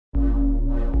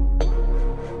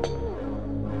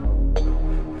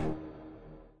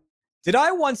Did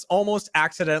I once almost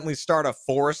accidentally start a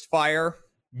forest fire?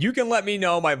 You can let me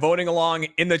know by voting along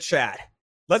in the chat.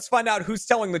 Let's find out who's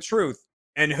telling the truth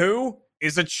and who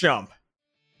is a chump.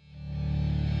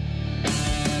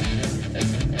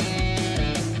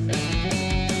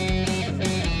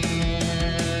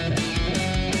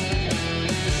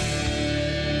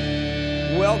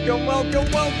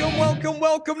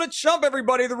 Welcome to Chump,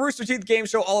 everybody, the Rooster Teeth game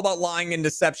show all about lying and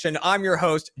deception. I'm your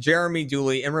host, Jeremy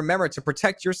Dooley, and remember to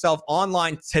protect yourself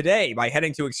online today by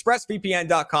heading to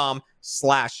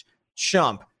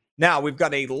expressvpn.com/chump. Now, we've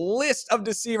got a list of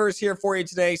deceivers here for you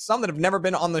today, some that have never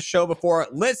been on the show before.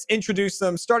 Let's introduce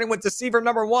them, starting with deceiver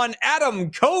number one, Adam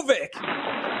Kovic.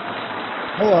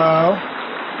 Hello.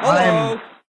 Hello. I'm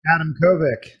Adam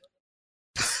Kovic.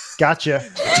 Gotcha.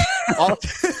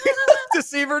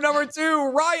 Deceiver number two,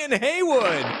 Ryan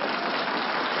Haywood.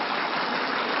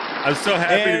 I'm so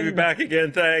happy to be back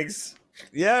again. Thanks.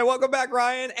 Yeah, welcome back,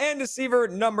 Ryan. And deceiver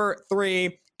number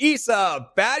three, Isa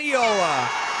Badiola.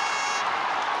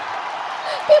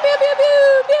 Pew, pew, pew,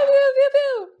 pew, pew, pew, pew,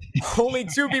 pew. Only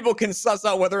two people can suss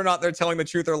out whether or not they're telling the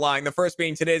truth or lying. The first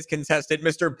being today's contestant,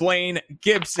 Mr. Blaine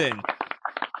Gibson.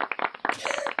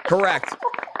 Correct.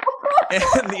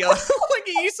 And the other, like,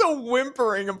 he's so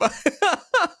whimpering about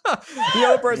the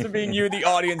other person being you, the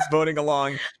audience voting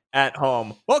along at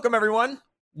home. Welcome, everyone.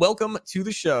 Welcome to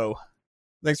the show.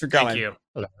 Thanks for coming. Thank you.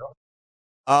 Hello.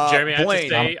 Jeremy, I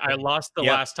Blaine, have to say, I lost the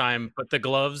last time, but the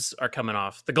gloves are coming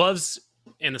off. The gloves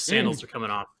and the sandals are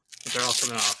coming off. They're all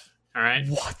coming off. All right?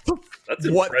 That's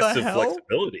What the impressive hell?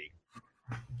 flexibility.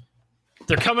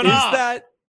 They're coming Is off. that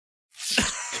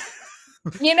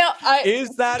You know,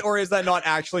 is that or is that not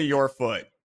actually your foot?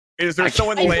 Is there I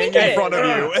someone think laying it in front of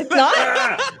you? it's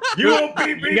not. You won't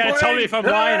beat me. You gotta tell me if I'm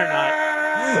lying or not.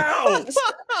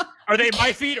 Are they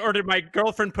my feet, or did my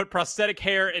girlfriend put prosthetic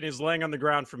hair and is laying on the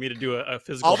ground for me to do a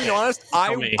physical? I'll be honest,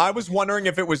 Tell me. I was wondering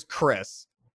if it was Chris.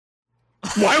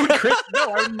 Why would Chris?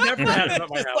 No, I would never had it at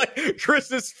my It's house. like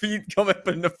Chris's feet come up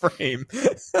in the frame.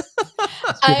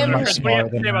 I'm- Chris, what do you have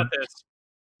to say about this?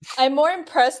 I'm more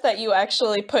impressed that you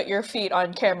actually put your feet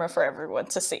on camera for everyone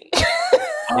to see.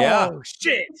 Yeah. Oh,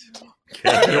 shit.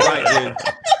 You're right, dude.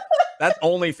 That's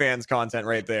OnlyFans content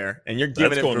right there, and you're giving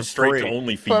That's it going for straight free. to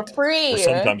only feet. For free. Or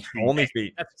sometimes feet. Only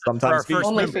feet. That's Sometimes for our feet. first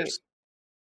Only members.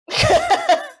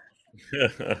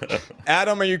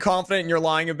 Adam, are you confident in your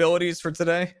lying abilities for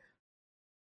today?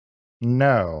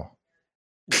 No.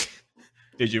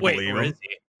 Did you Wait, believe where him? is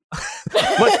he?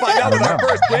 Let's find out with our No.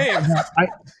 first game.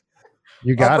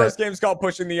 You Our got first it. game's called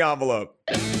Pushing the Envelope.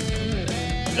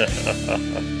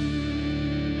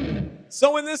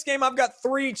 So in this game, I've got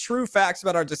three true facts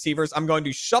about our deceivers. I'm going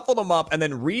to shuffle them up and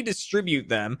then redistribute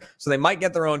them. So they might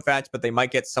get their own facts, but they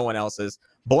might get someone else's.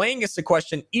 Blaine gets to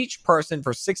question each person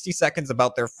for 60 seconds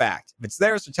about their fact. If it's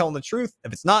theirs, they're telling the truth.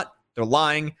 If it's not, they're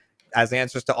lying as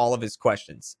answers to all of his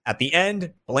questions. At the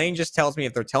end, Blaine just tells me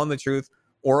if they're telling the truth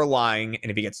or lying. And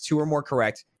if he gets two or more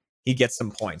correct, he gets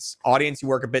some points. Audience, you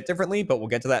work a bit differently, but we'll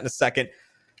get to that in a second.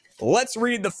 Let's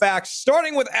read the facts,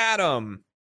 starting with Adam.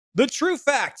 The true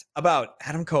fact about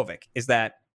Adam Kovic is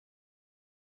that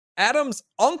Adam's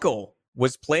uncle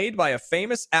was played by a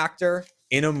famous actor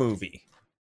in a movie.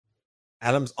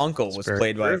 Adam's uncle was very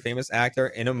played by a true. famous actor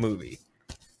in a movie.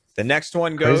 The next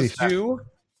one Crazy goes to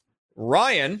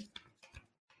Ryan.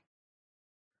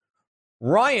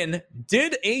 Ryan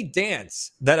did a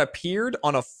dance that appeared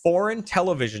on a foreign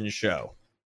television show.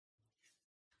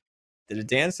 Did a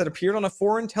dance that appeared on a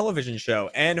foreign television show.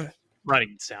 And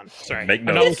Writing it down. Sorry. Make I'm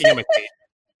not notes. looking at my feet.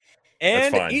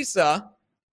 And That's fine. Isa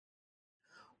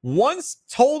once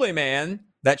told a man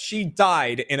that she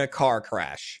died in a car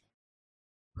crash.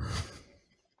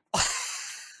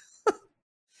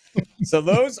 So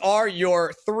those are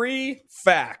your three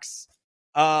facts.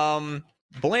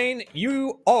 Blaine,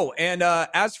 you... Oh, and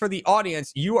as for the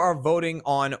audience, you are voting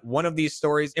on one of these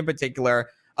stories in particular.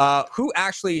 Who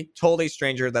actually told a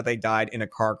stranger that they died in a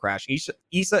car crash?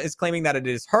 Isa is claiming that it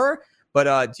is her,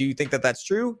 but do you think that that's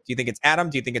true? Do you think it's Adam?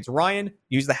 Do you think it's Ryan?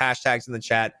 Use the hashtags in the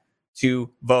chat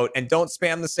to vote, and don't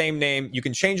spam the same name. You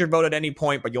can change your vote at any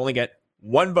point, but you only get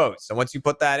one vote. So once you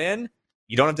put that in,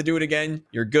 you don't have to do it again.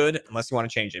 You're good unless you want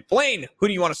to change it. Blaine, who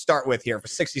do you want to start with here for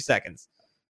 60 seconds?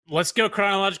 Let's go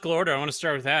chronological order. I want to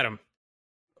start with Adam.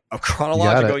 Oh,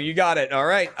 chronological. it. You got it. All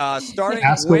right. Starting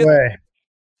Ask with away.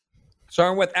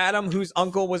 Starting with Adam, whose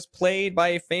uncle was played by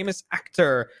a famous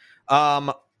actor.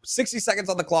 60 seconds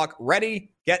on the clock.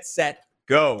 Ready, get, set,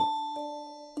 go.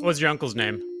 What's your uncle's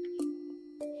name?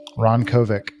 Ron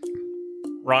Kovic.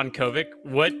 Ron Kovic.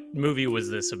 What movie was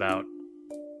this about?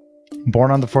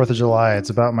 Born on the 4th of July. It's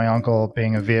about my uncle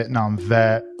being a Vietnam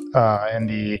vet, in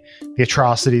the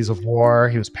atrocities of war.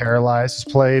 He was paralyzed. He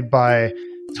was played by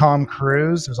Tom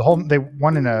Cruise. There's a whole. They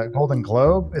won in a Golden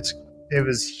Globe. It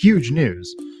was huge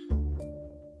news.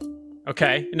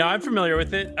 Okay, no, I'm familiar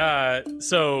with it.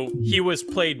 So he was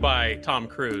played by Tom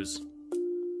Cruise.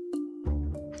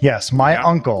 Yes, my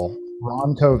uncle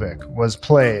Ron Kovic was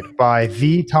played by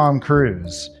the Tom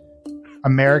Cruise,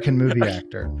 American movie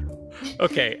actor.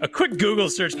 Okay, a quick Google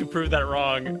search can prove that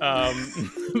wrong.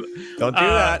 Don't do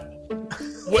that.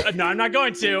 No, I'm not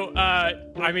going to.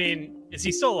 I mean, is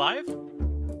he still alive?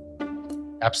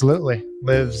 Absolutely,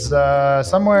 lives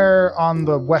somewhere on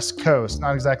the West Coast.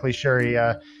 Not exactly sure.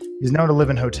 He's known to live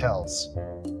in hotels.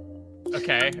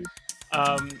 Okay.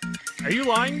 Are you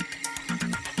lying?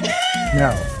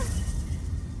 No.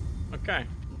 Okay.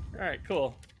 All right.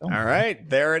 Cool. All right,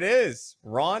 there it is.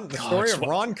 Ron, the story it's of what-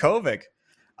 Ron Kovic.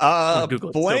 Google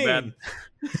it so Blaine, bad.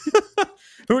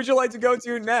 who would you like to go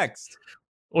to next?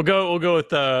 We'll go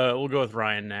with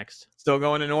Ryan next. Still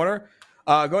going in order.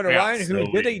 Going to Yeah, Ryan, who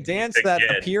so did a we dance that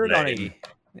again, appeared on a. Blaine.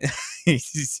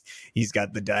 he's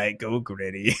got the Diet Coke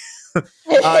ready. Did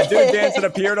a dance that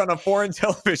appeared on a foreign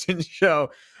television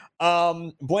show.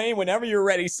 Blaine, whenever you're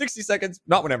ready, 60 seconds.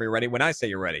 Not whenever you're ready. When I say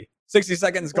you're ready, 60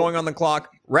 seconds going on the clock.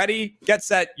 Ready, get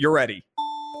set, you're ready.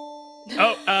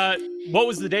 Oh, what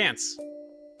was the dance?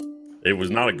 It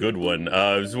was not a good one.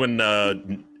 It was when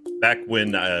back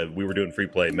when we were doing free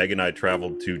play. Meg and I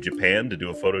traveled to Japan to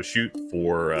do a photo shoot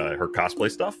for her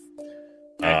cosplay stuff.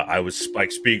 I was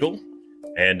Spike Spiegel,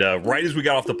 and right as we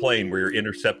got off the plane, we were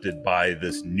intercepted by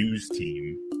this news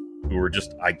team who were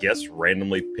just, I guess,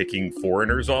 randomly picking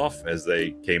foreigners off as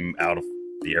they came out of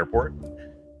the airport.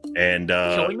 And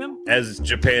Killing them? as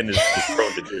Japan is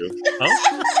prone to do.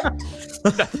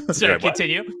 Huh? Sorry, what?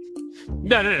 continue.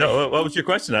 No. No, what was your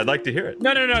question? I'd like to hear it.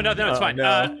 No, it's Oh, fine.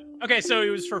 no. Okay, so it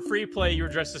was for free play. You were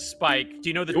dressed as Spike. Do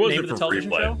you know the It wasn't name of the for free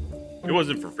television play. show? It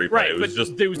wasn't for free play. Right, It was but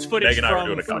just there was footage Meg and I were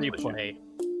doing from a free cosplay play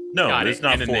no, Got it's it.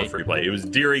 not And then for they- free play. It was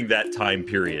during that time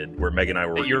period where Meg and I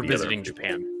were that you were working together. visiting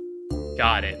Japan.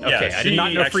 Got it. Yeah, Okay, I did she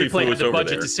not know actually free play flew had us the over budget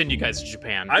there. to send you guys to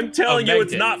Japan. I'm telling you, Meg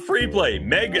it's did. not free play.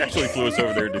 Meg actually flew us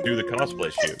over there to do the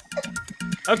cosplay shoot.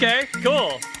 Okay,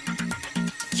 cool.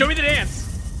 Show me the dance.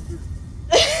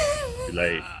 Too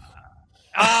late.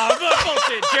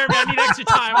 Bullshit, Jeremy. I need extra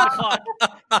time on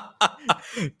the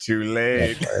clock. Too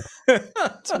late.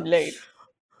 Too late.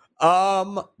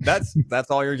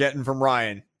 That's all you're getting from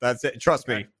Ryan. That's it. Trust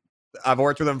me. I've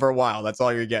worked with him for a while. That's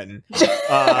all you're getting.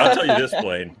 I'll tell you this,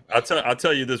 Blaine. I'll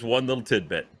tell you this one little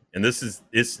tidbit, and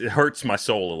it hurts my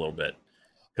soul a little bit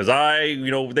because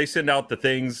they send out the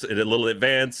things in a little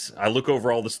advance. I look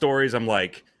over all the stories. I'm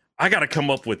like, I got to come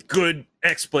up with good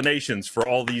explanations for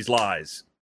all these lies.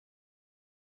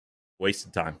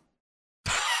 Wasted time.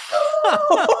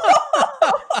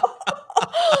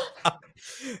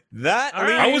 That All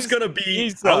right. I was gonna be.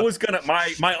 Isa. I was gonna.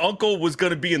 My uncle was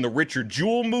gonna be in the Richard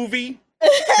Jewell movie.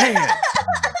 Man.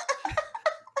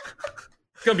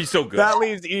 It's gonna be so good. That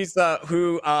leaves Issa,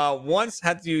 who once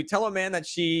had to tell a man that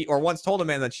once told a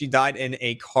man that she died in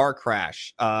a car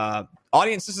crash.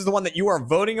 Audience, this is the one that you are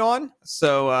voting on.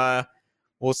 So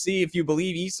we'll see if you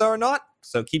believe Issa or not.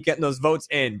 So keep getting those votes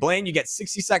in. Blaine, you get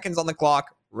 60 seconds on the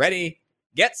clock. Ready,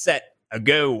 get set, a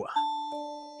go.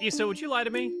 Issa, would you lie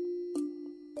to me?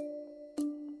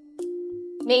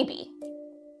 Maybe.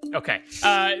 Okay.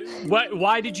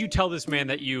 Why did you tell this man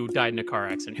that you died in a car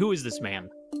accident? Who is this man?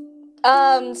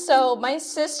 So my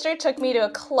sister took me to a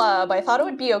club. I thought it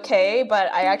would be okay,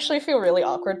 but I actually feel really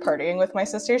awkward partying with my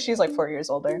sister. She's like 4 years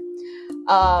older.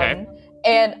 Okay.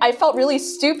 And I felt really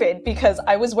stupid because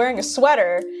I was wearing a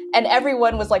sweater and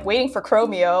everyone was like waiting for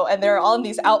Chromeo and they're all in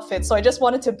these outfits. So I just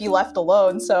wanted to be left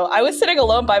alone. So I was sitting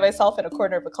alone by myself in a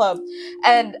corner of a club.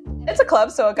 And it's a club,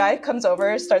 so a guy comes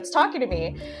over, starts talking to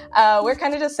me. We're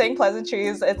kind of just saying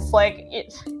pleasantries. It's like...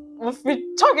 we're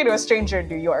talking to a stranger in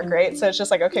New York, right? So it's just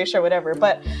like, okay, sure, whatever.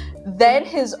 But then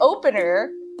his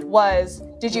opener was,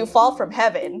 "Did you fall from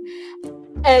heaven?"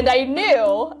 And I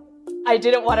knew I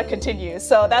didn't want to continue.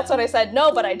 So that's when I said,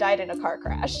 "No, but I died in a car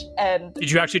crash." And Did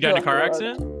you actually die in a car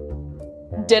accident?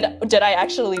 did I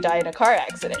actually die in a car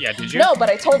accident? Yeah, did you? No,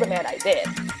 but I told the man I did.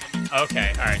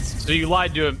 Okay, all right. So you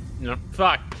lied to him. No,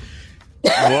 fuck.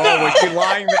 Whoa, was she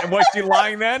lying? Was she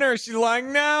lying then, or is she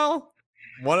lying now?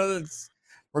 One of the.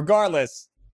 Regardless,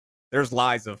 there's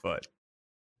lies afoot.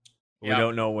 We Yeah.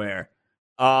 don't know where.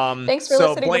 Thanks for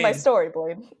so listening to my Blaine, story,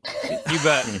 Blaine. You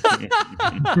bet.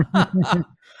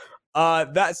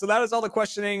 that is all the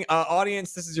questioning.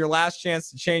 Audience, this is your last chance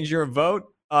to change your vote.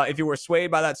 If you were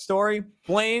swayed by that story,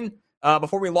 Blaine.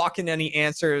 Before we lock in any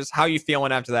answers, how are you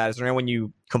feeling after that? Is there anyone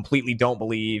you completely don't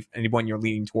believe? Anyone you're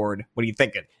leaning toward? What are you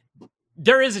thinking?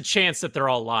 there is a chance that they're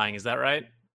all lying. Is that right?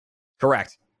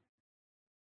 Correct.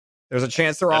 There's a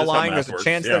chance they're That all is how lying. math There's a works,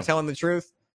 chance yeah. they're telling the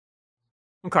truth.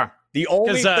 Okay. The only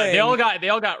Because thing they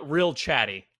all got real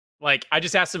chatty. Like I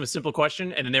just asked them a simple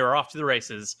question, and then they were off to the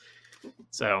races.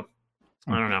 So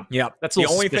I don't know. Yep. That's The a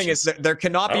little only thing is suspicious. that there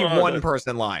cannot be I don't know, one that-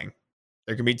 person lying.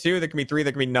 There can be two, there can be three,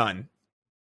 there can be none.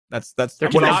 That's There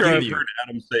I'm what pretty I'll sure give I've you. heard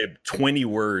Adam say 20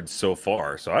 words so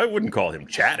far, so I wouldn't call him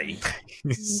chatty.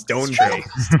 Stone faced.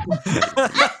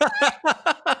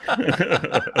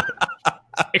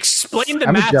 Explain the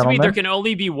I'm a math to me. gentleman. There can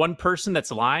only be one person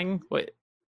that's lying. Wait.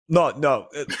 No.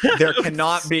 There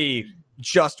cannot be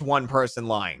just one person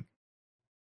lying.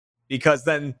 Because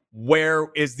then where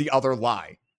is the other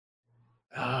lie?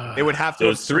 They would have to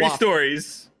have Those three swapped.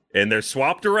 stories, and they're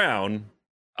swapped around.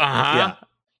 Uh-huh. Yeah.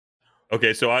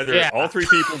 Okay, so either Yeah. all three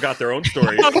people got their own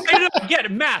stories. Okay, no, get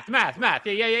it. Math. Yeah. Math.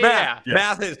 Yeah.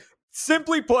 Math is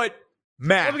simply put What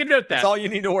math. are we gonna do with that? That's all you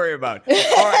need to worry about. All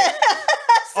right.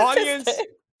 Audience,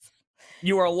 Statistics.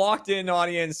 you are locked in,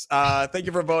 audience. Thank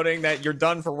you for voting that you're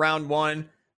done for round 1.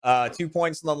 2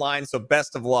 points on the line, so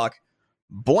best of luck.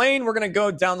 Blaine, we're going to go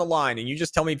down the line, and you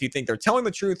just tell me if you think they're telling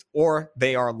the truth or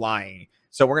they are lying.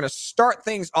 So we're going to start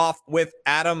things off with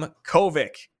Adam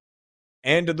Kovic.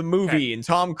 End of the movie and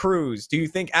Tom Cruise. Do you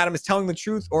think Adam is telling the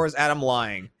truth or is Adam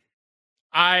lying?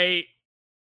 I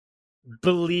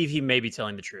believe he may be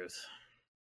telling the truth.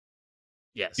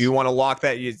 Yes. Do you want to lock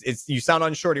that? You sound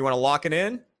unsure. Do you want to lock it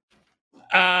in?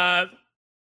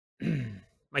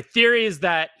 My theory is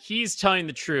that he's telling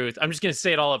the truth. I'm just going to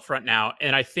say it all up front now.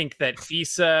 And I think that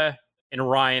Issa and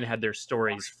Ryan had their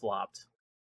stories flopped.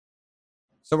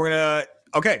 So we're going to...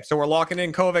 Okay, so we're locking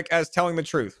in Kovic as telling the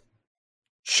truth.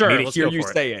 Sure. I need to Let's hear go you for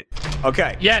it. say it.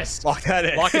 Okay. Yes. Lock that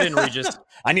in. Lock it in, Regis.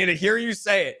 I need to hear you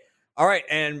say it. All right,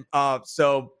 and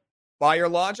so by your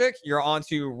logic, you're on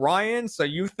to Ryan. So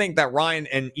you think that Ryan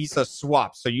and Issa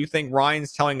swap. So you think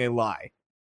Ryan's telling a lie.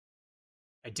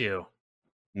 I do.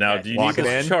 Now, Yeah, do you lock need it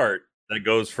this in. chart that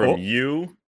goes from Oh.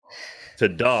 you to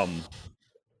dumb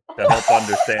to help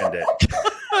understand it?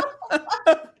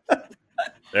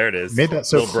 There it is. Made that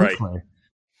so Real bright. quickly.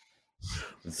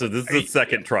 So this is the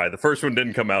second try. The first one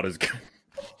didn't come out as good.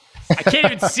 I can't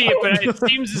even see it, but it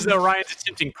seems as though Ryan's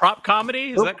attempting prop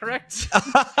comedy. Is that correct?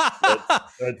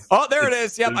 That's- Oh, there it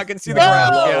is. Yep, I can see the No!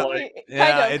 graph. Well, Yeah. like-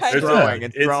 Yeah, it's kind of. growing.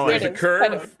 It's growing. There's a It is, curve.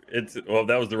 kind of. It's well,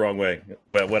 that was the wrong way,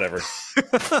 but whatever.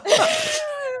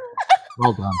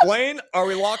 Well done. Blaine, are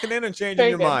we locking in and changing Very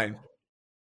your good. mind?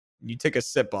 You take a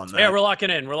sip on that. Yeah, we're locking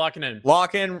in. We're locking in.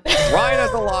 Lock in Ryan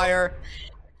as a liar.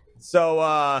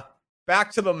 So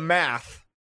back to the math.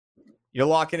 You're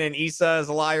locking in Issa as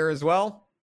a liar as well?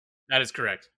 That is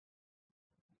correct.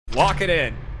 Lock it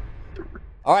in.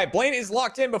 All right, Blaine is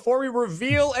locked in. Before we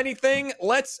reveal anything,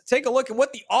 let's take a look at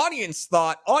what the audience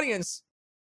thought. Audience,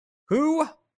 who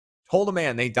told a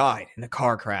man they died in a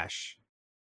car crash?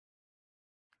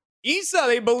 Issa,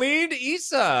 they believed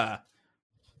Issa.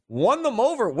 Won them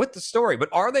over with the story, but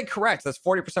are they correct? That's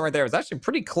 40% right there. It's actually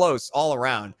pretty close all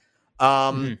around.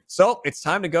 So it's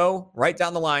time to go right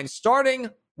down the line, starting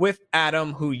with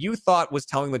Adam, who you thought was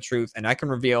telling the truth, and I can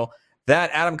reveal that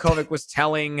Adam Kovic was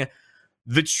telling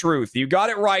the truth. You got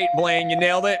it right, Blaine. You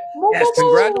nailed it. Yes,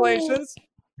 congratulations.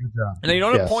 Good job. And you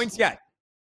don't have Yes. points yet.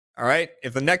 All right.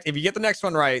 If you get the next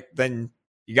one right, then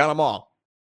you got them all.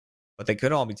 But they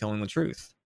could all be telling the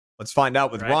truth. Let's find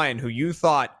out with Right. Ryan, who you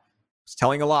thought was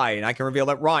telling a lie, and I can reveal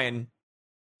that Ryan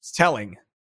is telling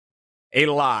a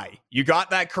lie. You got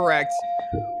that correct,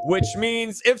 which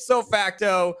means ipso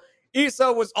facto,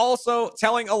 Issa was also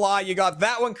telling a lie. You got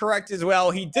that one correct as well.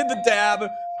 He did the dab.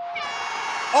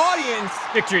 Audience,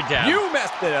 Victory dab. you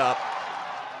messed it up.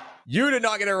 You did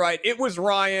not get it right. It was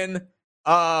Ryan.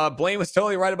 Blaine was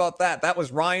totally right about that. That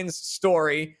was Ryan's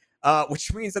story,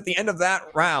 which means at the end of that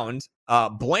round,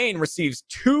 Blaine receives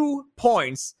 2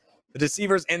 points. The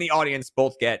deceivers and the audience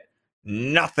both get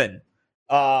nothing,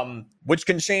 which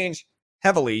can change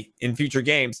heavily in future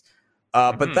games.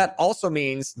 But that also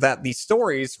means that the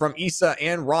stories from Issa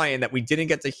and Ryan that we didn't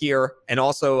get to hear, and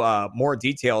also more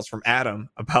details from Adam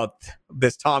about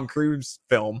this Tom Cruise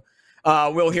film,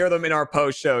 we'll hear them in our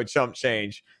post-show Chump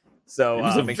Change. So It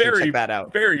was a make sure to very, check that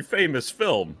out. very famous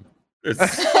film. It's, you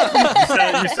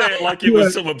say it like it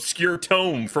was some obscure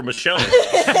tome from a show. No.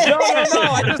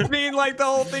 I just mean like the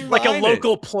whole thing, like a behind it.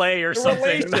 local play or The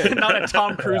something, relation. not a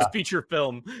Tom Cruise feature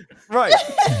film. Right.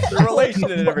 The relation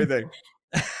and everything.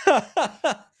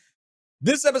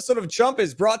 This episode of Chump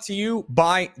is brought to you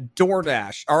by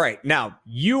DoorDash. All right, now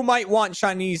you might want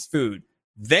Chinese food.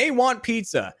 They want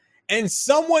pizza. And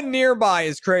someone nearby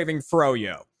is craving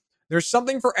froyo. There's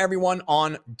something for everyone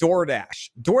on DoorDash.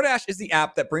 DoorDash is the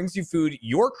app that brings you food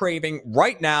you're craving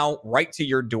right now, right to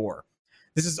your door.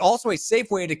 This is also a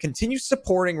safe way to continue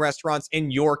supporting restaurants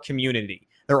in your community.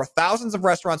 There are thousands of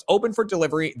restaurants open for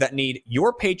delivery that need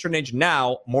your patronage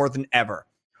now more than ever.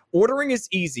 Ordering is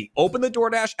easy. Open the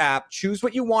DoorDash app, choose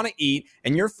what you want to eat,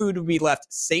 and your food will be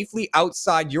left safely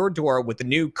outside your door with the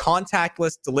new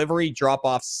contactless delivery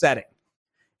drop-off setting.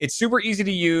 It's super easy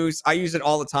to use. I use it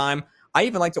all the time. I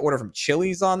even like to order from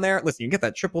Chili's on there. Listen, you get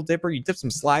that triple dipper, you dip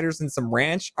some sliders and some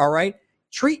ranch, all right?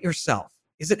 Treat yourself.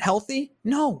 Is it healthy?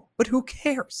 No, but who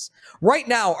cares? Right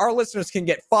now, our listeners can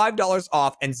get $5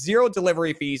 off and 0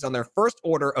 delivery fees on their first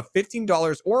order of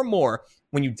 $15 or more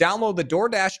when you download the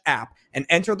DoorDash app and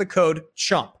enter the code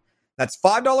CHUMP. That's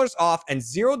 $5 off and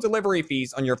 0 delivery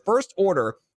fees on your first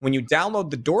order when you download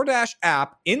the DoorDash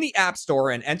app in the App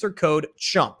Store and enter code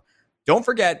CHUMP. Don't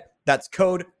forget, that's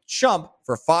code CHUMP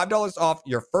for $5 off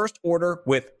your first order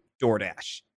with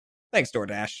DoorDash. Thanks,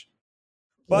 DoorDash.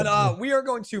 But we are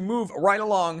going to move right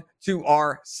along to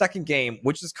our second game,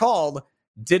 which is called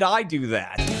Did I Do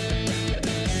That?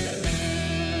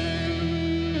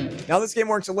 Now, this game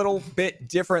works a little bit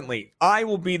differently. I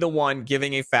will be the one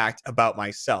giving a fact about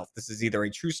myself. This is either a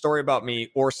true story about me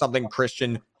or something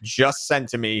Christian just sent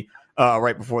to me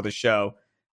right before the show.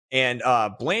 And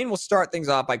Blaine will start things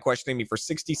off by questioning me for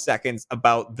 60 seconds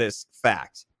about this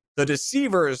fact. The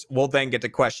deceivers will then get to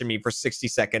question me for 60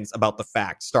 seconds about the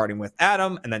fact, starting with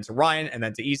Adam, and then to Ryan, and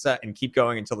then to Issa, and keep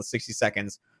going until the 60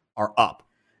 seconds are up.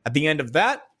 At the end of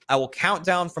that, I will count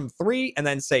down from 3 and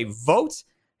then say vote,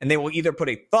 and they will either put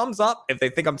a thumbs up if they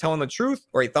think I'm telling the truth,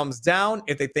 or a thumbs down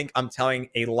if they think I'm telling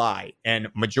a lie. And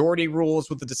majority rules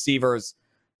with the deceivers.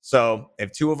 So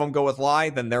if 2 of them go with lie,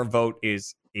 then their vote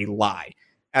is a lie.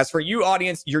 As for you,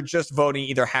 audience, you're just voting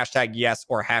either hashtag yes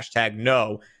or hashtag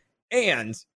no.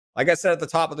 And like I said at the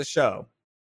top of the show,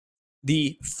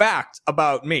 the fact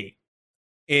about me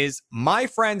is my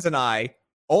friends and I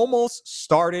almost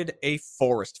started a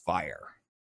forest fire.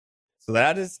 So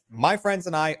that is, my friends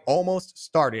and I almost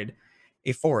started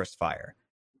a forest fire.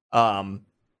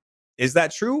 Is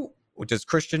that true? Does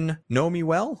Christian know me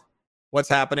well? What's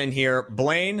happening here?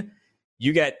 Blaine,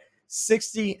 you get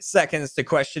 60 seconds to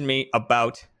question me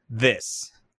about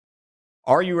this.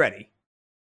 Are you ready?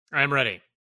 I'm ready.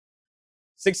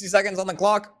 60 seconds on the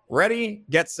clock. Ready,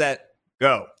 get set,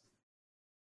 go.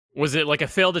 Was it like a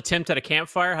failed attempt at a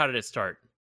campfire? How did it start?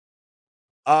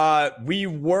 We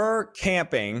were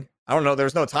camping. I don't know,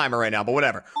 there's no timer right now, but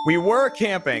whatever. We were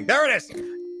camping. There it is.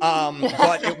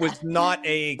 But it was not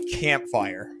a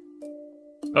campfire.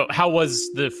 Oh, how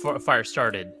was the fire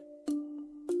started?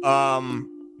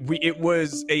 It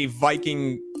was a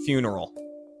Viking funeral.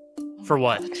 For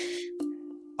what?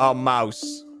 A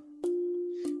mouse.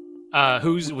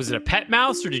 Was it a pet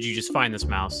mouse, or did you just find this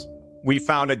mouse? We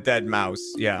found a dead mouse.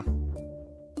 Yeah.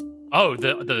 Oh,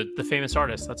 the famous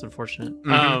artist. That's unfortunate.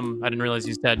 Mm-hmm. I didn't realize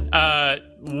he's dead.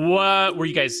 What were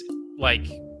you guys like?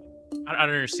 I don't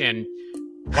understand.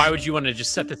 Why would you want to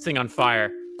just set the thing on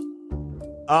fire?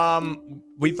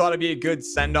 We thought it'd be a good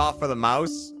send off for the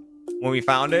mouse when we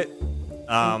found it.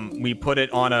 We put it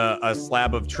on a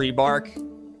slab of tree bark.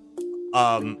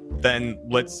 Then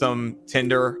lit some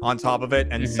tinder on top of it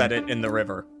and set it in the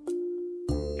river.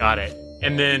 Got it.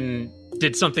 And then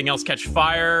did something else catch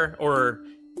fire, or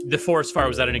the forest fire,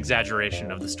 was that an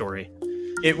exaggeration of the story?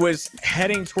 It was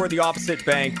heading toward the opposite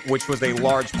bank, which was a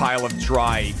large pile of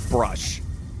dry brush.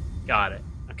 Got it.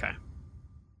 Okay.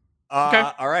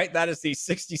 All right. That is the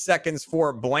 60 seconds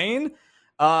for Blaine.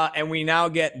 And we now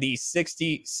get the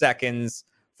 60 seconds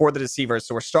for the deceivers.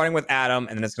 So we're starting with Adam,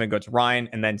 and then it's going to go to Ryan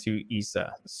and then to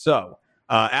Issa. So,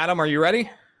 Adam, are you ready?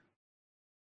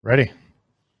 Ready.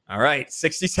 All right.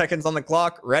 60 seconds on the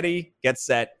clock. Ready, get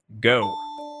set, go.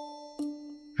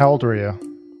 How old were you?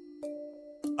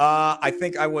 I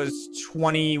think I was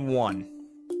 21.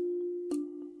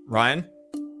 Ryan?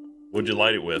 What'd you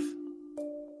light it with?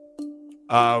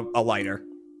 A lighter.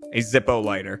 A Zippo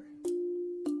lighter.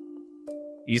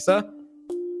 Issa?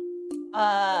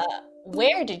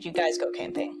 Where did you guys go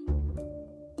camping?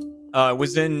 It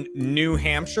was in New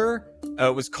Hampshire.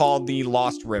 It was called the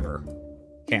Lost River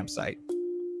campsite.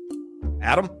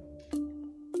 Adam?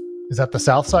 Is that the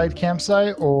Southside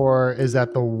campsite, or is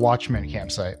that the Watchman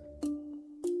campsite?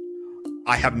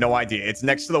 I have no idea. It's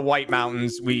next to the White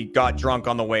Mountains. We got drunk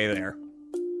on the way there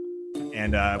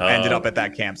and ended up at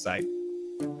that campsite.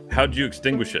 How'd you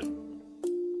extinguish it?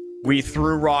 We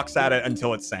threw rocks at it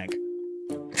until it sank.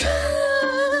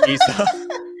 Issa?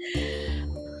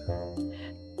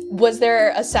 Was there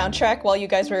a soundtrack while you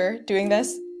guys were doing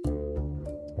this?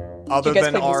 Other you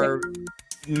guys than play our...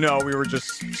 No, we were just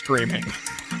screaming.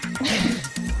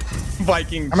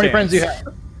 Viking. How many friends do you chants.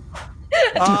 have?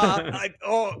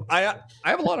 I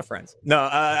have a lot of friends. No,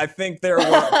 I think there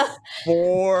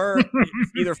were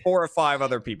either 4 or 5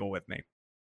 other people with me.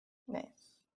 Nice.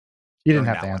 You didn't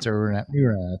Or have to now. answer. We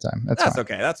were out of time. That's fine.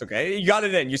 Okay. That's okay. You got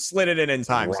it in. You slid it in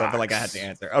time. So I feel like I had to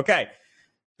answer. Okay.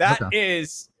 That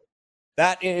is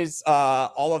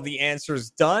all of the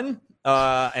answers done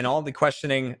and all the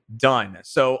questioning done.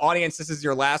 So audience, this is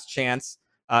your last chance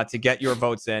to get your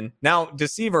votes in. Now,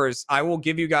 deceivers, I will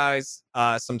give you guys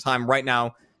some time right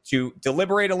now to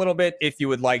deliberate a little bit if you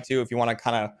would like to, if you want to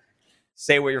kind of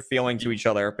say what you're feeling to each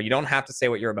other, but you don't have to say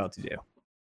what you're about to do.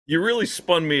 You really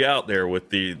spun me out there with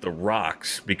the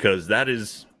rocks, because that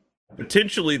is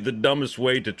potentially the dumbest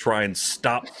way to try and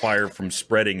stop fire from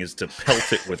spreading is to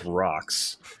pelt it with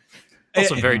rocks.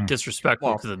 Also very Mhm. disrespectful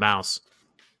Well, to the mouse.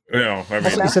 You know, I Also,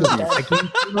 mean, you said it's a Viking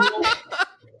funeral.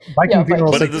 Viking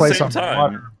funerals but take at the place same on time,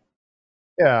 water.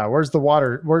 Yeah, where's the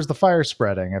water? Where's the fire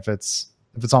spreading if it's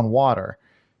on water?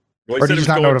 well, or he do said you it just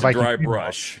not was know going what a to Viking dry funeral is?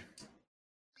 brush.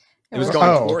 It was Oh, going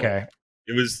Oh, toward okay.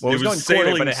 It was Well, it was going toward it,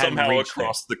 sailing but it hadn't somehow reached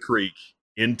across the creek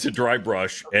into dry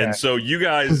brush. Okay. And so you This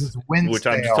guys, is which I'm just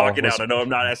Winsdale talking was- out, I know I'm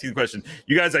not asking the question.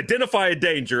 You guys identify a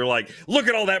danger, like, look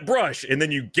at all that brush, and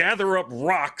then you gather up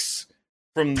rocks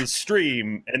from the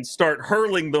stream and start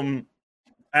hurling them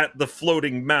at the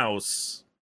floating mouse.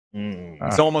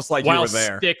 It's almost like you While were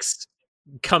there. Sticks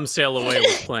Come Sail Away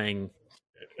was playing.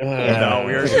 No,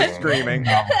 we were just screaming.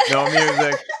 No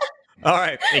music. All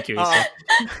right. Thank you, Uh,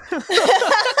 Issa.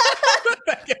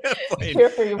 Here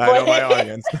for you, boy. I know my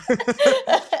audience.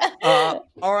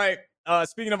 All right.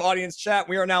 Speaking of audience chat,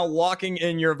 we are now locking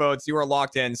in your votes. You are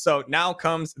locked in. So now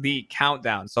comes the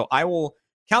countdown. So I will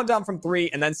count down from 3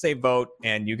 and then say vote,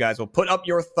 and you guys will put up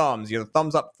your thumbs. Either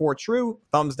thumbs up for true,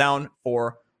 thumbs down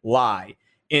for lie.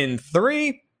 In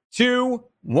 3, 2,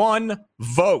 1,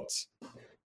 vote.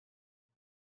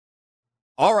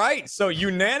 All right. So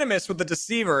unanimous with the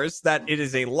deceivers that it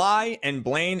is a lie, and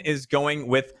Blaine is going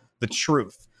with the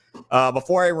truth.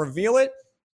 Before I reveal it,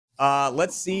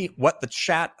 let's see what the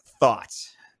chat thought.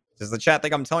 Does the chat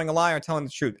think I'm telling a lie or telling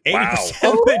the truth?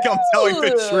 80% think I'm telling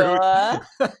the truth.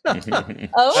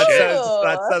 Oh,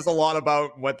 That says a lot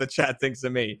about what the chat thinks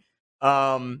of me.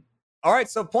 All right,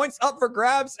 so points up for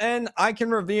grabs, and I can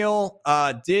reveal,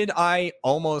 did I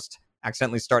almost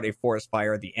accidentally start a forest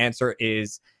fire? The answer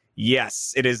is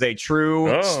yes. It is a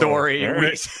true story. all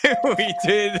right. We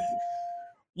did.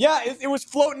 Yeah, it was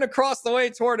floating across the way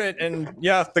toward it, and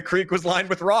yeah, the creek was lined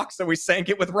with rocks, so we sank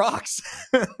it with rocks.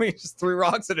 We just threw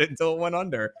rocks at it until it went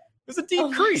under. It was a deep Oh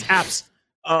my creek.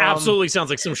 Absolutely sounds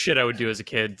like some shit I would do as a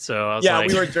kid. So I was Yeah, like,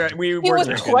 we he were was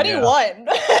drinking, 21.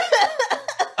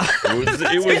 It was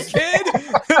That's a kid.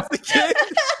 That's a kid.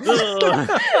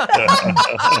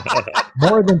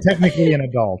 More than technically an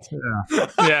adult. Yeah.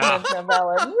 yeah.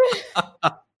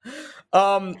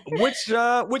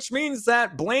 Which means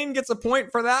that Blaine gets a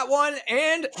point for that one,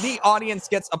 and the audience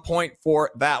gets a point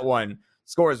for that one.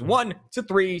 Scores 1 to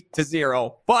 3 to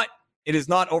 0, but it is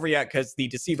not over yet because the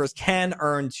deceivers can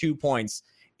earn 2 points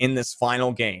in this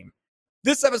final game.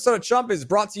 This episode of Chump is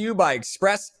brought to you by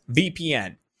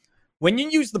ExpressVPN. When you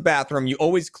use the bathroom, you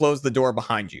always close the door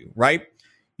behind you, right?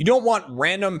 You don't want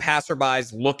random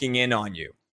passerbys looking in on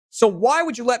you. So why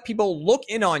would you let people look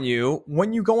in on you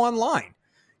when you go online?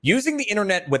 Using the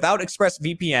internet without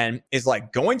ExpressVPN is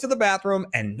like going to the bathroom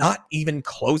and not even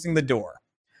closing the door.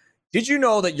 Did you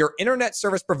know that your internet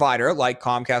service provider, like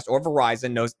Comcast or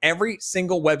Verizon, knows every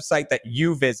single website that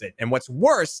you visit? And what's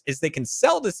worse is they can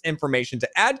sell this information to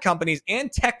ad companies and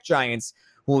tech giants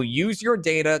who will use your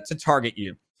data to target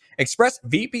you.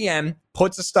 ExpressVPN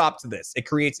puts a stop to this. It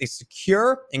creates a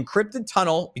secure, encrypted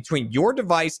tunnel between your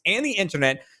device and the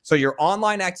internet so your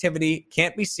online activity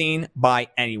can't be seen by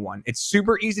anyone. It's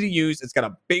super easy to use. It's got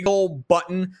a big old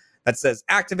button that says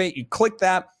activate. You click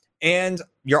that, and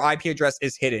your IP address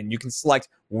is hidden. You can select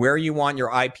where you want your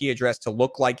IP address to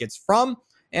look like it's from,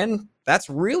 and that's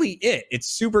really it. It's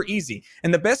super easy.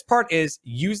 And the best part is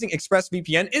using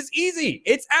ExpressVPN is easy.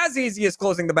 It's as easy as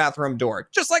closing the bathroom door,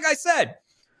 just like I said.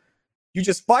 You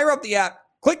just fire up the app,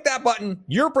 click that button,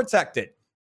 you're protected.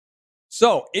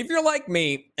 So if you're like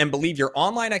me and believe your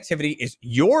online activity is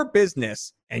your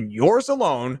business and yours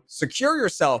alone, secure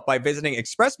yourself by visiting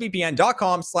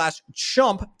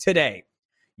expressvpn.com/chump today.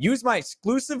 Use my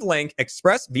exclusive link,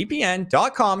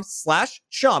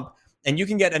 expressvpn.com/chump, and you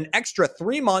can get an extra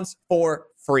 3 months for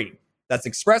free. That's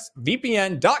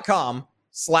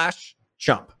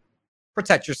expressvpn.com/chump.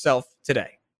 Protect yourself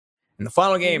today. And the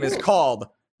final game is called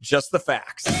Just the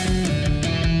Facts.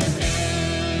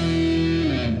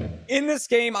 In this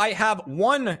game, I have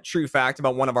one true fact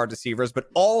about one of our deceivers, but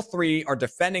all three are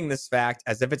defending this fact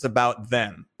as if it's about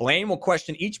them. Blaine will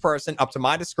question each person up to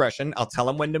my discretion. I'll tell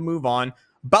him when to move on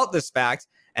about this fact,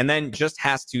 and then just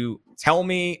has to tell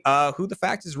me who the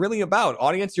fact is really about.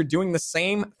 Audience, you're doing the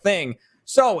same thing.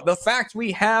 So the fact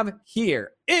we have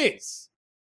here is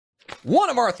one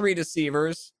of our three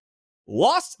deceivers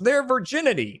lost their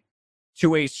virginity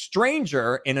to a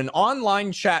stranger in an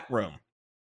online chat room.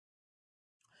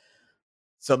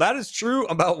 So that is true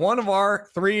about one of our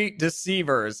three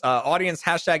deceivers. Audience,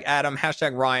 hashtag Adam,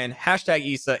 hashtag Ryan,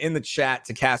 hashtag Issa in the chat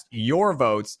to cast your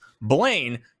votes.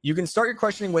 Blaine, you can start your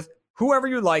questioning with whoever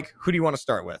you like. Who do you want to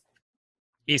start with?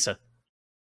 Issa.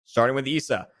 Starting with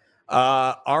Issa.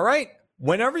 All right.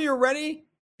 Whenever you're ready,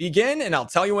 begin, and I'll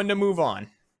tell you when to move on.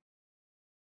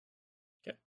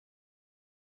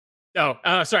 Oh,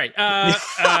 sorry. Sorry,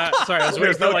 I was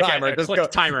waiting for no like timer. a Just click go.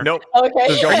 timer. Nope. Okay.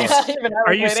 Just go. Even I was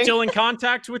Are you waiting. still in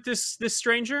contact with this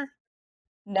stranger?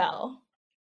 No.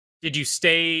 Did you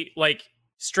stay like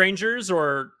strangers,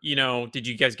 or did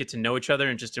you guys get to know each other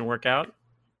and just didn't work out?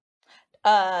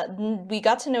 We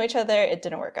got to know each other. It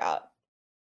didn't work out.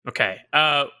 Okay.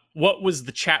 What was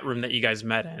the chat room that you guys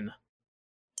met in?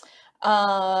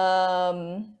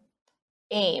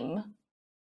 AIM.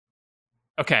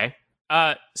 Okay.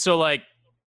 So like,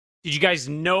 did you guys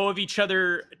know of each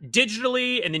other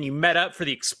digitally, and then you met up for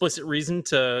the explicit reason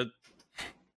to?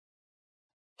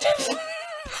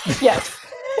 Yes.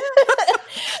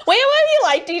 Wait, we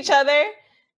liked each other,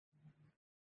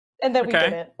 and then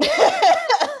Okay. we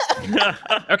didn't.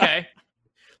 Okay.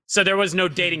 So there was no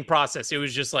dating process. It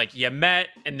was just like you met,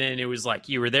 and then it was like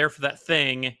you were there for that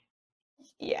thing.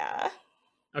 Yeah.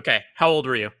 Okay. How old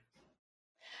were you?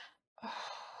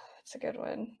 That's a good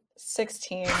one.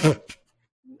 16.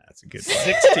 That's a good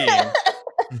 16.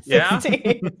 Yeah?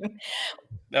 16.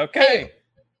 Okay.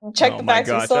 Check Oh the my facts.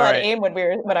 We gosh, still all had right. AIM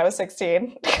when I was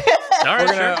 16. All right.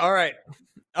 Sure. All right.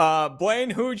 Blaine,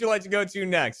 who would you like to go to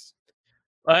next?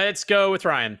 Let's go with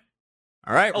Ryan.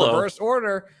 All right, Hello. reverse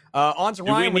order. On to Do we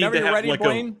Ryan. need Whenever to you're have, ready, like,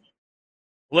 Blaine.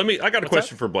 I got a What's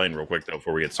question for Blaine real quick though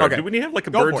before we get started. Okay. Do we have like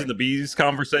a Go birds for and it. the bees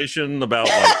conversation about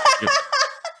like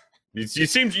you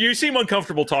seem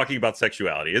uncomfortable talking about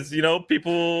sexuality. It's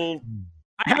people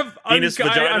I'm Penis,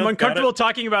 vagina, got uncomfortable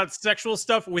talking about sexual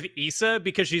stuff with Issa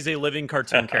because she's a living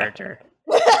cartoon character.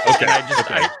 okay.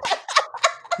 I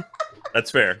That's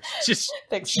fair. just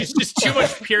Thanks. she's just too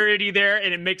much purity there,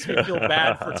 and it makes me feel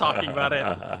bad for talking about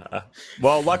it.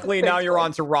 Well, luckily now you're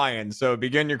on to Ryan, so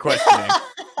begin your questioning.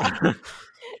 All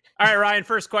right, Ryan.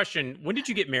 First question: when did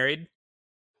you get married?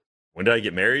 When did I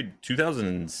get married?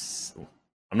 2000.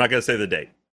 I'm not gonna say the date,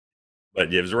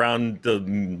 but it was around the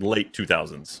late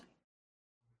 2000s.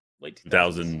 Late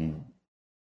 2000.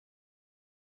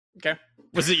 Okay.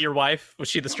 Was it your wife? Was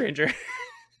she the stranger?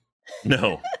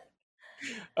 No.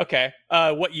 Okay.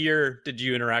 What year did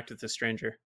you interact with this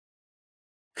stranger?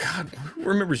 God, who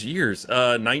remembers years?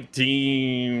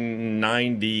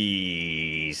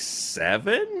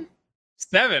 1997.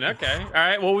 7. Okay. All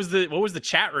right. What was the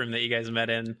chat room that you guys met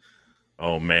in?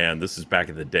 Oh man, this is back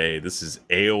in the day. This is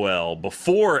AOL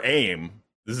before AIM.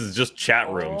 This is just chat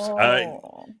rooms.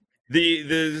 Oh.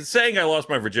 The saying "I lost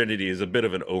my virginity" is a bit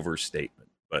of an overstatement,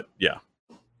 but yeah.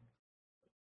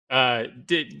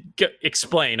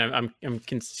 Explain. I'm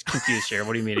confused here.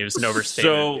 What do you mean it was an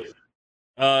overstatement?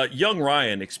 So, young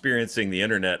Ryan experiencing the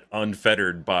internet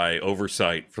unfettered by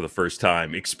oversight for the first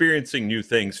time, experiencing new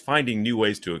things, finding new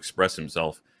ways to express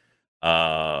himself.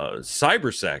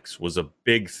 Cybersex was a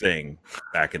big thing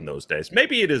back in those days.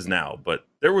 Maybe it is now, but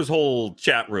there was whole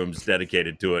chat rooms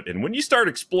dedicated to it. And when you start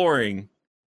exploring,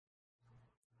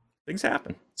 things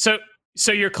happen. So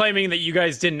you're claiming that you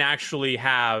guys didn't actually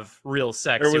have real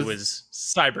sex? There It was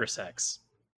cyber sex.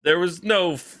 There was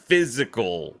no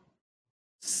physical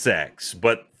sex,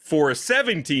 but for a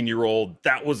 17-year-old,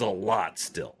 that was a lot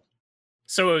still.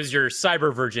 So it was your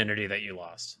cyber virginity that you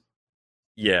lost.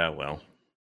 Yeah, well,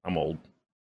 I'm old.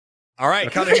 All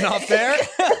right, cutting it off there.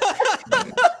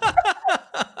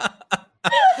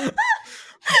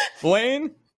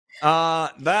 Blaine,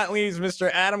 that leaves Mr.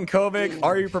 Adam Kovic.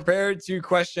 Are you prepared to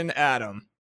question Adam?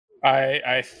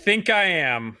 I think I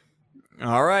am.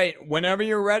 All right, whenever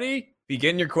you're ready,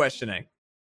 begin your questioning.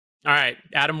 All right,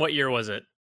 Adam, what year was it?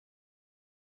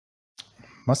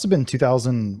 Must have been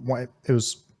 2001. It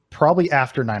was probably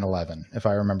after 9/11, if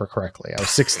I remember correctly. I was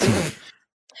 16.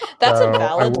 That's So a I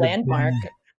valid would've landmark.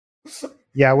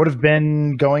 Yeah, I would have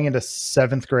been going into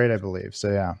 7th grade, I believe.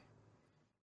 So yeah.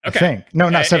 Okay. I think. No,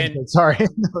 not 7th And- grade. Sorry.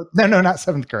 No, not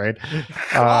 7th grade.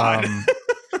 on.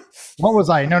 What was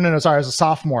I? No. Sorry, I was a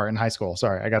sophomore in high school.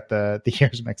 Sorry, I got the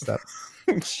years mixed up.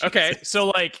 Okay, so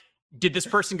like, did this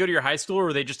person go to your high school, or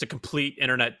were they just a complete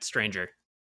internet stranger?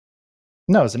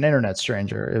 No, it was an internet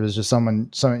stranger. It was just someone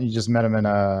you just met him in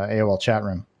a AOL chat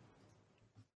room.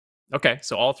 Okay,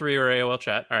 so all three are AOL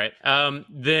chat. All right.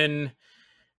 Then,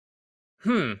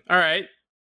 all right.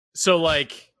 So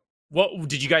like, what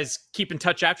did you guys keep in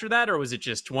touch after that, or was it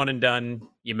just one and done?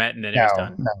 You met and then it was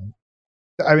done. No.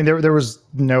 I mean, there was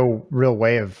no real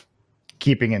way of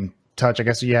keeping in touch. I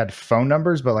guess you had phone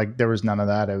numbers, but like there was none of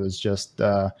that. It was just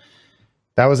that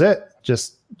was it.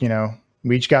 Just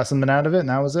we each got something out of it, and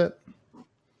that was it.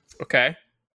 Okay.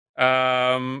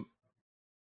 Was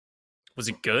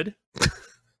it good?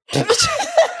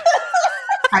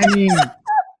 I mean,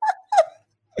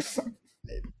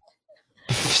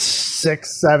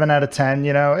 6, 7 out of 10.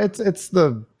 It's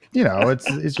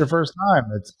your first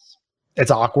time.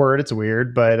 It's awkward. It's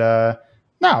weird, but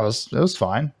no, it was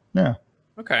fine. Yeah.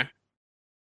 Okay.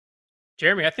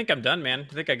 Jeremy, I think I'm done, man.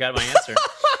 I think I got my answer.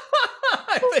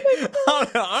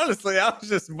 Honestly, I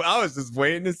was just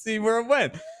waiting to see where it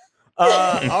went.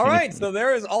 All right, so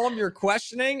there is all of your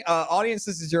questioning. Audience,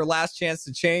 this is your last chance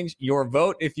to change your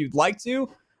vote if you'd like to.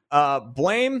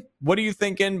 Blame, what are you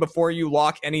thinking before you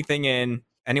lock anything in?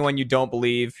 Anyone you don't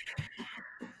believe?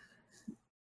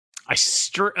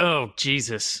 Oh,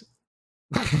 Jesus.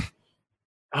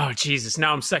 Oh, Jesus.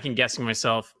 Now I'm second guessing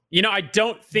myself. I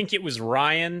don't think it was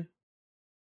Ryan,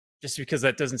 just because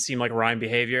that doesn't seem like Ryan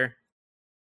behavior.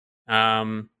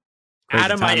 Adam,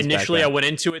 I went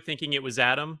into it thinking it was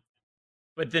Adam.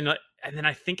 But then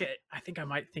I think I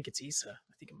might think it's Issa.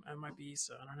 I think it might be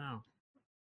Issa. I don't know.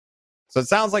 So it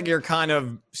sounds like you're kind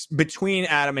of between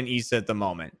Adam and Issa at the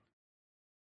moment.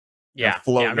 Yeah.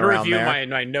 I'm gonna review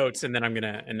my notes and then I'm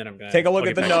gonna take a look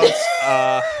at the notes.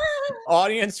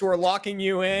 Audience, we're locking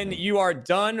you in. You are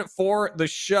done for the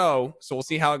show. So we'll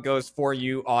see how it goes for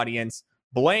you, audience.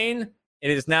 Blaine,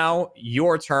 it is now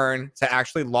your turn to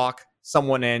actually lock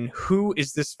someone in. Who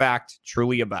is this fact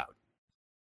truly about?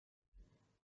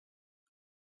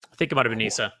 I think it might have been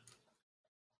Issa.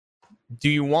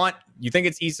 You think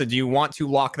it's Issa? Do you want to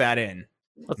lock that in?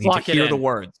 Let's lock it in. Hear the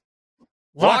words.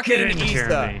 Lock it in,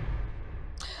 Issa.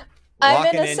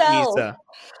 I'm in a cell. Issa.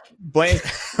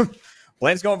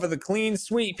 Blaine's going for the clean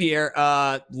sweep here.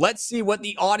 Let's see what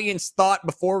the audience thought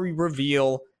before we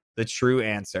reveal the true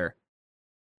answer.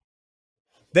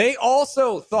 They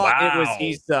also thought it was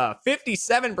Issa.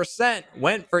 57%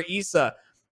 went for Issa.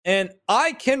 And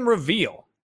I can reveal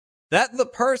that the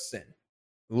person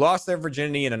who lost their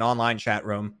virginity in an online chat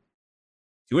room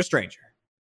to a stranger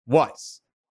was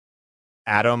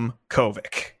Adam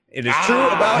Kovic. It is true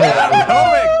about Adam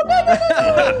Kovic.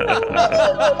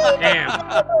 Damn.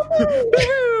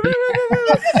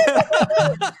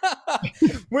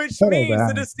 Which means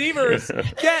the deceivers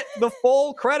get the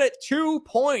full credit, 2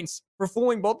 points for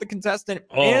fooling both the contestant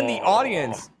and the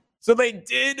audience. So they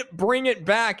did bring it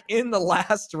back in the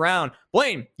last round.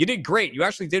 Blaine, you did great. You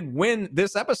actually did win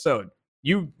this episode.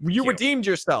 You redeemed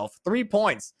yourself. 3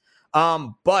 points.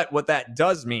 But what that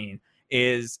does mean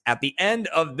is at the end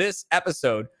of this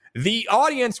episode, the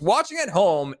audience watching at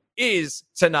home is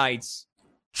tonight's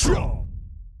show.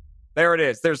 There it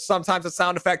is. There's sometimes a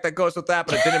sound effect that goes with that,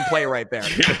 but it didn't play right there.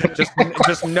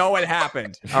 Just know it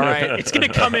happened. All right. It's going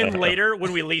to come in later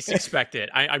when we least expect it.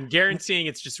 I'm guaranteeing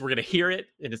we're going to hear it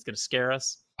and it's going to scare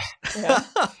us. Yeah.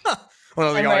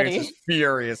 Well, the I'm audience ready. is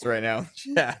furious right now.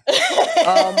 Yeah.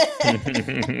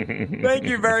 Thank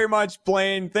you very much,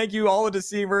 Blaine. Thank you, all the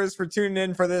deceivers, for tuning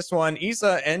in for this one.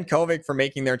 Issa and Kovic for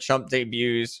making their chump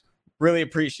debuts. Really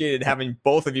appreciated having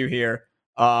both of you here.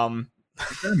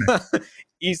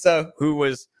 Issa, who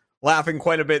was laughing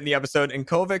quite a bit in the episode, and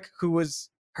Kovic, who was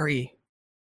very,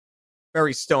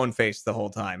 very stone-faced the whole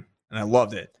time, and I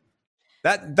loved it.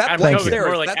 That Blaine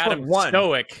Stairs, like that's Adam what won.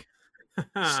 Stoic.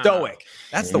 Stoic.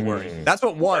 That's the word. That's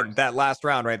what won that last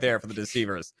round right there for the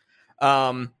deceivers.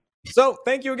 So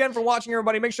thank you again for watching,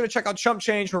 everybody. Make sure to check out Chump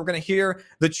Change, where we're going to hear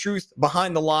the truth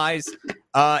behind the lies. You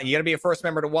got to be a first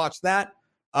member to watch that.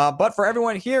 But for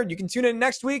everyone here, you can tune in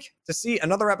next week to see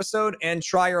another episode and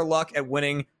try your luck at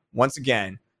winning once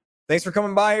again. Thanks for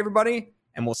coming by, everybody,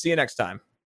 and we'll see you next time.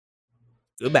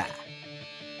 Goodbye.